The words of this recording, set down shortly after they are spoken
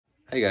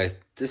Hey guys,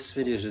 this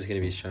video is just going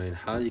to be showing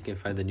how you can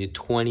find the new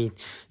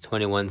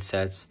 2021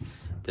 sets,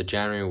 the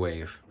January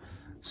wave.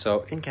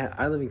 So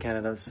I live in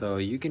Canada, so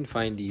you can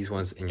find these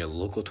ones in your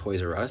local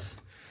Toys R Us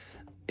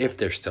if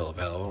they're still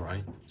available,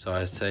 right? So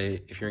I'd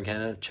say if you're in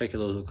Canada, check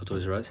your local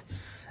Toys R Us.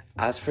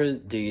 As for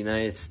the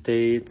United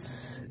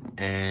States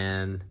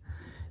and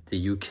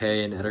the UK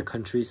and other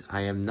countries,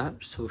 I am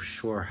not so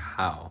sure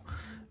how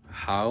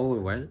or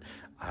when.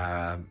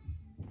 I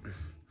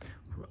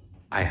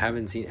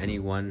haven't seen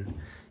anyone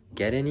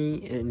get any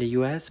in the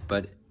US,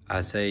 but I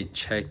say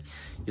check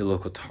your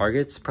local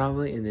Targets.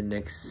 Probably in the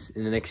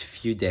next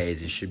few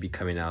days it should be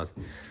coming out.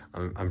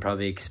 I'm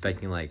probably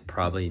expecting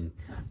probably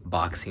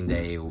Boxing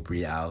Day will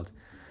be out.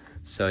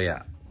 So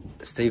yeah,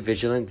 stay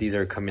vigilant. These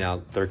are coming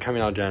out. They're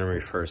coming out January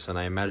 1st, and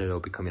I imagine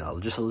it'll be coming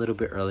out just a little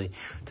bit early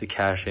to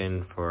cash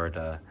in for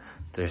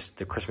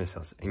the Christmas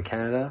sales in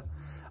Canada.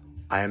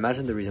 I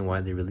imagine the reason why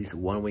they released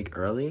 1 week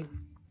early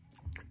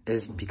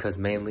is because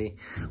mainly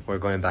we're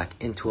going back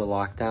into a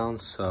lockdown,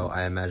 so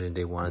I imagine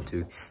they wanted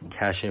to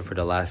cash in for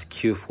the last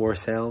Q4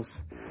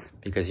 sales,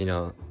 because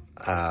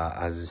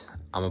as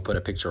I'm gonna put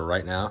a picture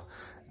right now,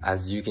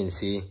 as you can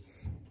see,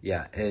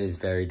 yeah, it is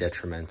very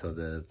detrimental.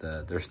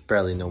 There's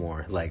barely no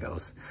more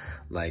Legos.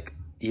 Like,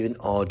 even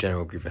all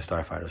General Grievous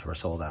Starfighters were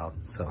sold out,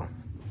 so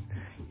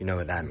you know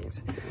what that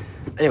means.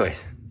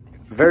 Anyways,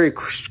 very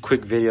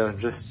quick video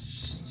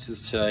just to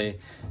say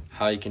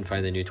how you can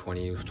find the new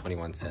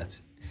 2021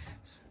 sets.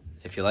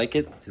 If you like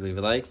it, leave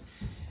a like,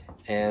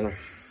 and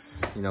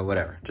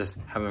whatever. Just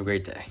have a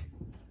great day.